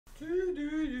You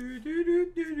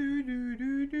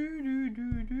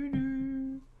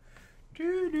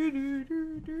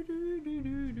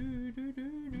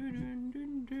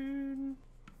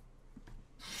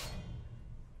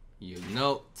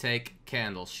know, take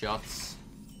candle shots.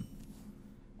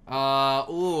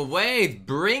 Ooh, wait,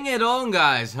 bring it on,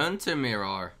 guys. Hunter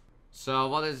mirror. So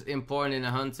what is important in a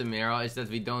hunter mirror is that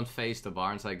we don't face the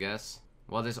barns, I guess.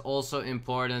 What is also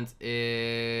important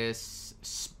is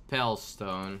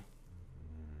spellstone.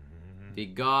 We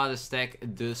gotta stack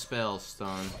the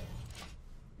spellstone.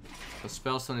 The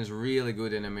spellstone is really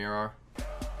good in a mirror.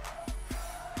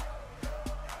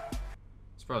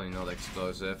 It's probably not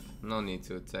explosive. No need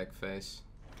to attack phase.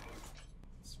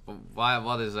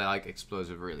 What is like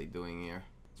explosive really doing here?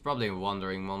 It's probably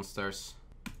wandering monsters.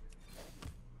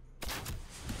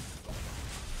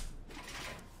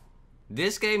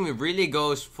 This game really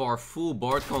goes for full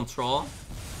board control.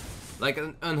 Like,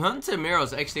 an Hunter Mirror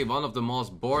is actually one of the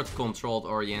most board controlled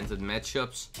oriented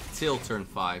matchups till turn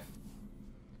 5.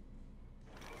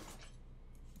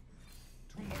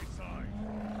 To my side.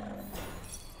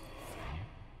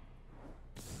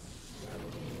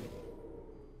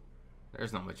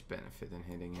 There's not much benefit in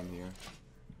hitting him here.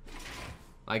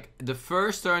 Like, the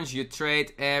first turns you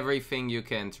trade everything you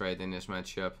can trade in this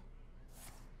matchup.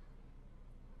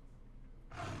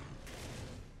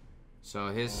 So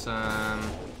his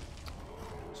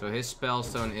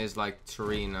spellstone is like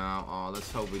 3 now. Oh,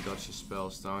 let's hope we dodge the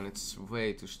spellstone. It's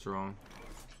way too strong.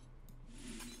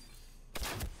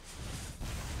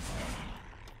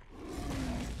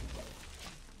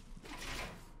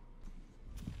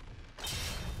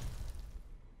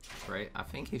 Trade. I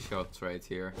think he showed trade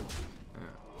here. Yeah.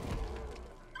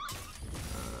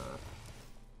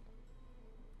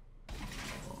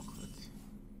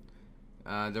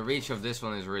 The reach of this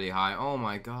one is really high. Oh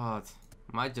my god.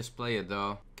 Might just play it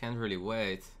though. Can't really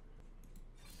wait.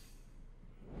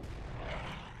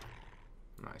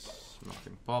 Nice.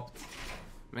 Nothing popped.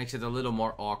 Makes it a little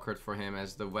more awkward for him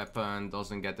as the weapon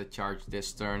doesn't get the charge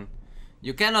this turn.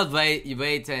 You cannot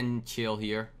wait and chill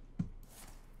here.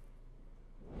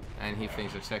 And he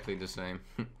thinks exactly the same.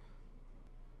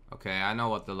 Okay, I know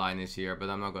what the line is here, but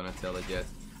I'm not gonna tell it yet.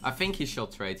 I think he shall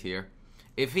trade here.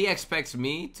 If he expects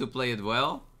me to play it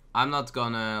well, I'm not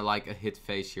gonna like a hit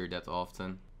face here that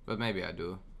often. But maybe I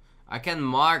do. I can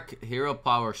mark hero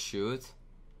power shoot.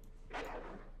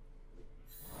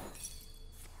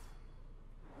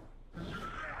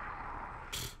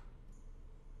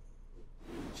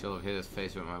 Should have hit his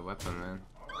face with my weapon, man.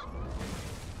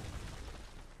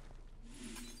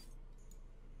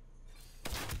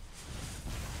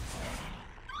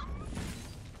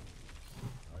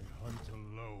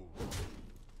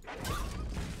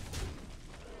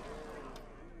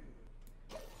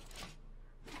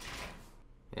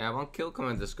 Yeah, one kill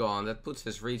command is gone. That puts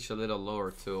his reach a little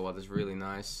lower too, what is really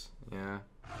nice. Yeah.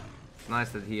 It's nice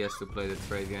that he has to play the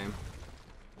trade game.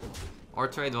 Our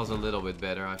trade was a little bit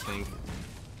better, I think.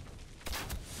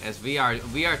 As we are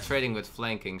trading with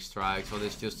flanking strikes, so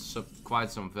there's just quite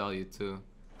some value too.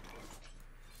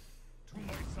 To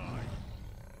my side.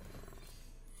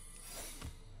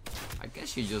 I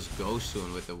guess you just go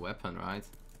soon with the weapon, right?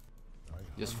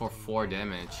 Just for 4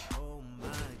 damage.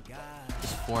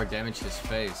 Just 4 damage his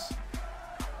face.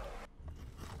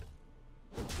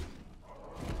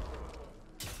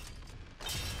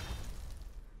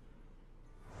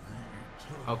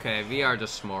 Okay, we are the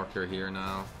smarter here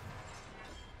now.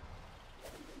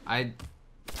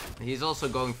 He's also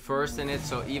going first in it,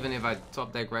 so even if I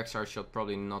top deck Rexar, I should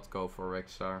probably not go for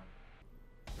Rexar.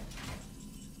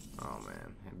 Oh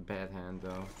man, bad hand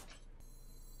though.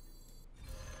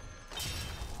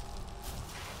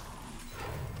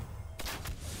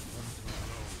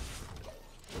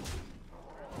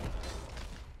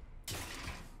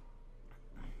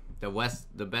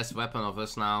 The best weapon of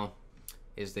us now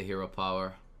is the hero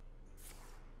power.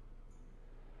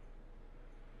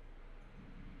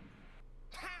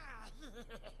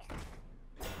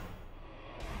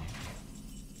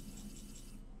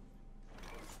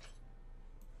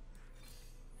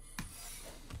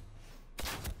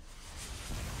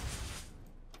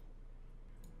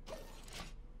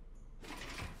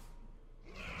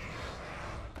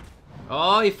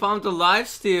 Oh, he found the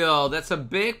lifesteal. That's a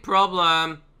big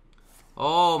problem.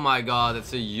 Oh my god,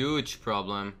 that's a huge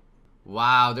problem.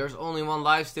 Wow, there's only one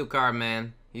lifesteal card,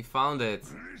 man. He found it.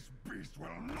 This beast will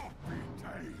not be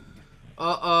tamed.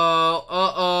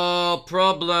 Uh-oh,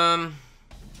 problem.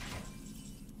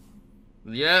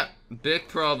 Yeah, big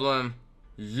problem.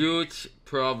 Huge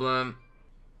problem.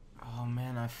 Oh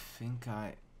man, I think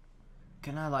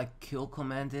Can I like kill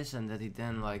command this and that he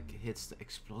then like hits the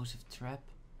explosive trap?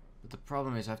 the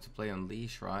problem is I have to play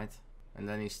Unleash, right? And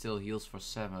then he still heals for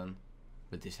 7.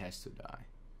 But this has to die.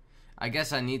 I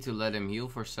guess I need to let him heal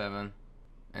for 7.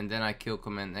 And then I kill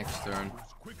command next turn.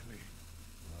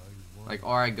 Like,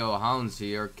 or I go Hounds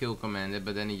here, kill command it,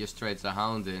 but then he just trades the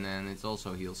Hound in and it's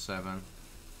also heals 7.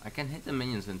 I can hit the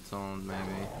minions in taunt,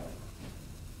 maybe.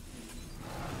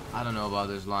 I don't know about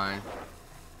this line.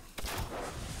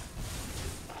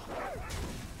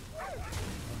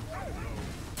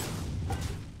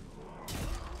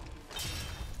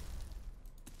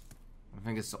 I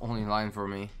think it's the only line for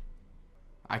me.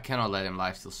 I cannot let him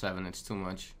lifesteal 7, it's too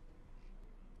much.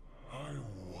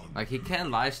 Like, he can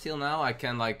lifesteal now, I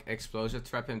can like explosive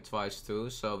trap him twice too,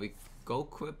 so we go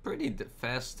pretty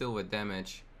fast still with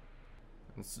damage.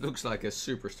 It looks like a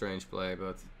super strange play,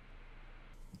 but...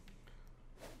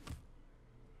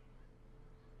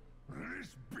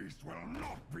 This beast will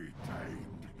not be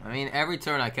tamed. I mean, every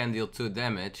turn I can deal 2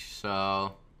 damage,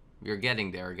 so... We're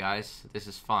getting there, guys. This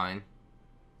is fine.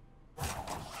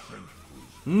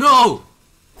 No!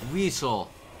 Weasel!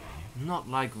 Not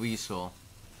like Weasel.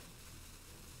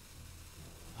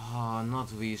 Oh,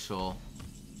 not Weasel.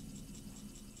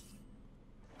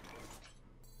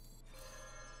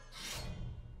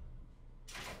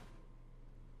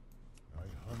 I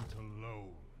hunt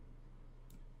alone.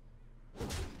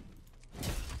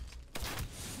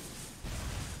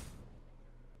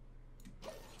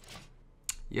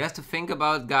 You have to think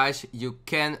about, guys, you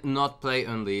cannot play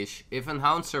Unleash. If a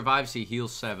Hound survives, he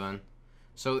heals 7.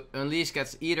 So Unleash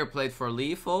gets either played for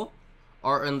lethal,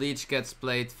 or Unleash gets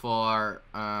played for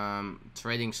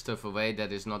trading stuff away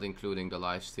that is not including the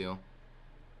lifesteal.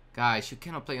 Guys, you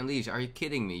cannot play Unleash. Are you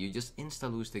kidding me? You just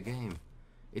insta-lose the game.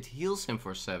 It heals him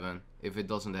for 7 if it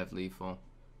doesn't have lethal.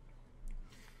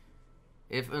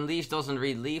 If Unleash doesn't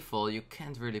read lethal, you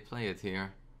can't really play it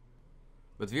here.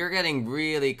 But we're getting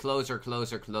really closer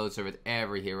with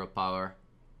every hero power.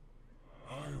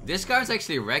 This card's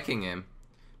actually wrecking him.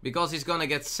 Because he's gonna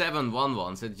get 7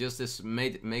 1/1s. It just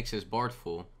makes his board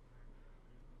full.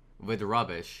 With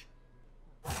rubbish.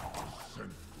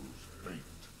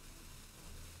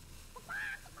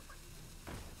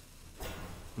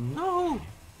 No!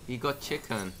 He got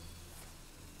chicken.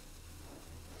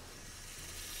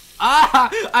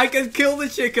 Ah! I can kill the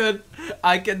chicken!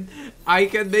 I can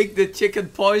make the chicken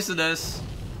poisonous.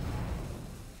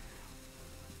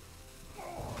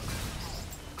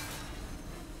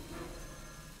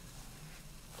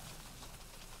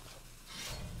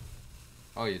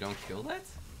 Oh, you don't kill that?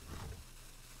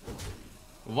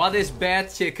 What is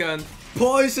bad chicken?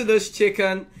 Poisonous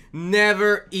chicken!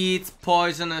 Never eat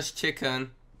poisonous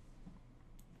chicken.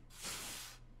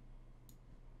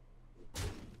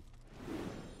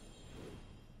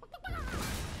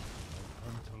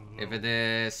 If it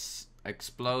is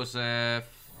explosive,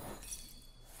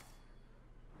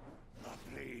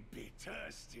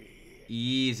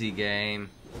 easy game.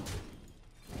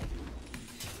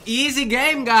 Easy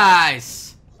game,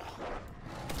 guys!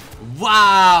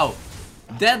 Wow!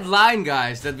 That line,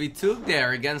 guys, that we took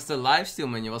there against the lifesteal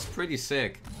menu was pretty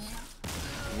sick.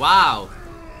 Wow!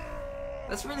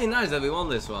 That's really nice that we won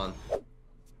this one.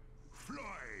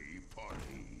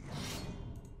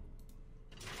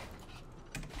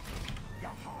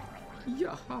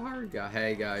 Yahar.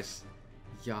 Hey guys.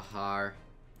 Yahar.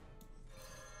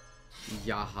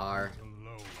 Yahar.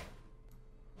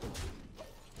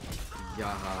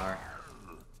 Yahar.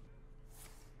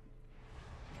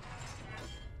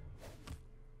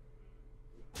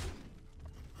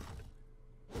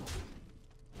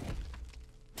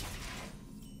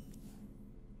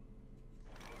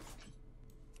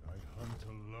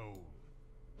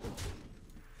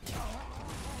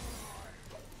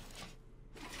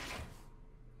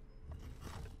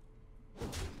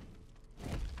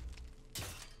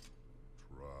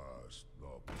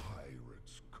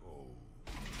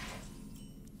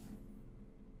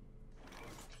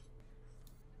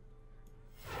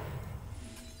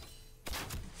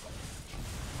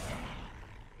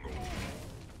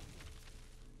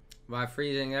 Why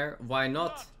freezing there? Why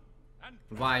not?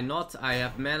 Why not? I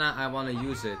have mana, I want to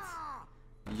use it.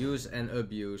 Use and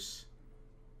abuse.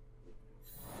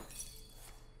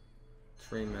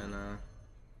 3 mana.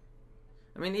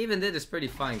 I mean, even this is pretty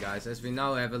fine, guys, as we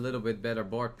now have a little bit better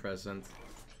board present.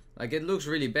 Like, it looks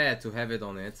really bad to have it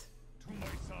on it.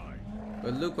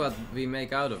 But look what we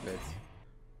make out of it.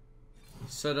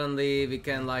 Suddenly, we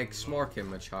can, like, smork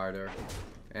him much harder.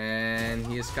 And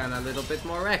he is kind of a little bit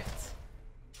more wrecked.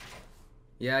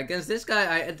 Yeah, against this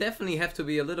guy, I definitely have to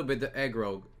be a little bit the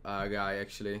aggro guy,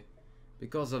 actually.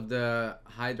 Because of the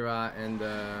Hydra and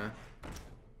the,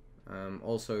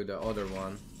 also the other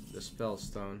one, the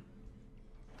Spellstone.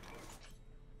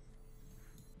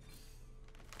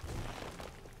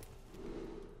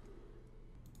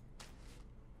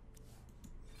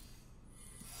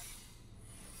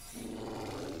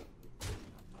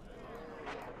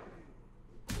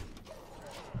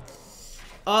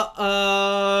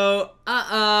 Uh-oh.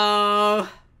 Uh-oh.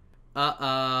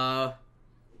 Uh-oh.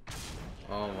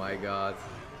 Oh my god.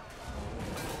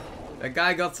 That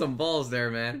guy got some balls there,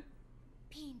 man.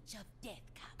 Pinch of death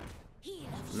cup. Heel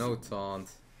of No taunt.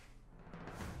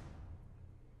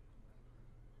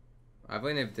 I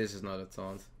win if this is not a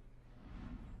taunt.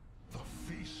 The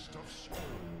feast of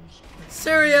souls.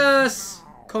 Serious?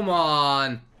 Come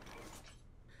on.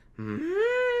 Until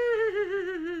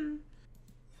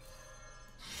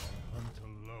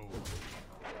low.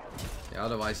 Yeah,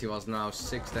 otherwise he was now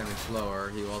 6 damage lower.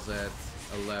 He was at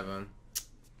 11.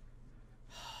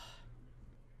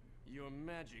 Your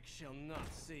magic shall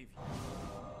not save you.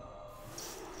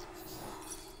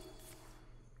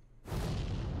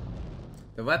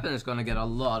 The weapon is gonna get a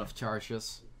lot of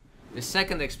charges. The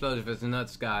second explosive is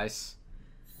nuts, guys.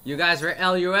 You guys were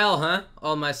LUL, huh?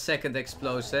 On my second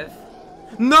explosive.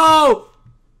 No!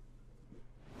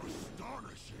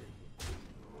 Astonishing.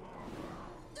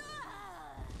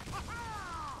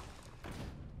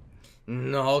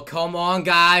 No, come on,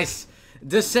 guys.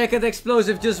 The second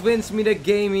explosive just wins me the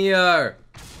game here.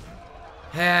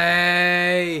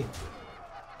 Hey!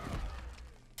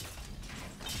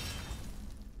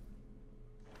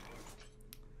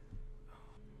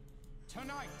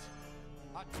 Tonight,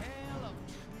 a tale of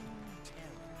true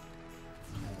terror.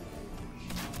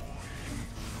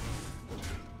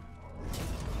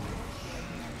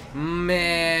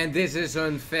 Man, this is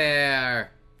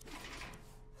unfair.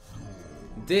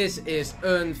 This is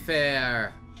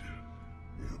unfair.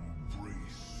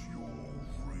 Embrace your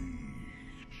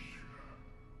rage.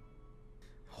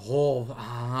 Oh,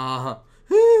 ah.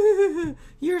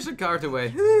 Here's a card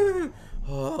away.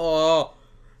 Oh,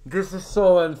 this is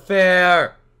so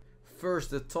unfair. First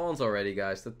the taunt already,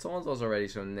 guys. The taunt was already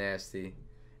so nasty.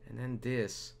 And then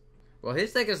this. Well,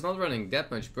 his deck is not running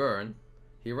that much burn.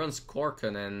 He runs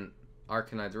Korken and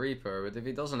Arcanite Reaper, but if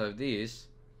he doesn't have these...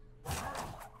 I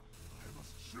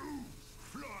must choose.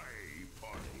 Fly,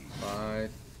 party.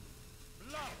 5.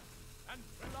 Blood and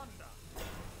plunder.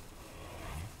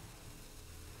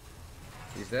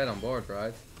 He's dead on board,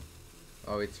 right?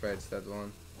 Oh, he trades that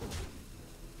one.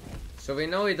 So we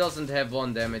know he doesn't have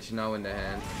 1 damage now in the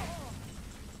hand.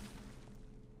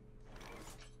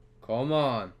 Come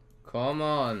on. Come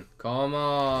on. Come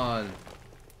on.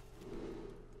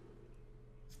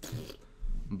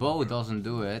 Bo doesn't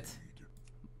do it.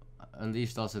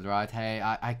 Unleash does it, right? Hey,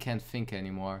 I can't think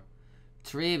anymore.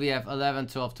 3, we have 11,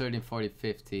 12, 13, 14,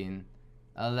 15.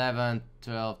 11,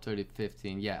 12, 13,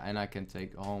 15. Yeah, and I can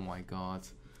take... Oh my god.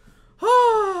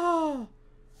 Oh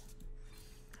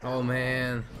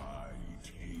man.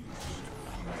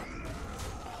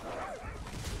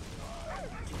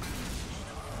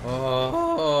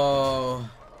 Oh.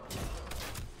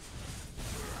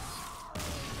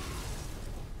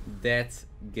 That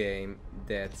game.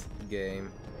 That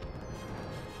game.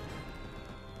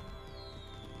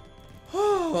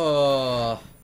 Oh.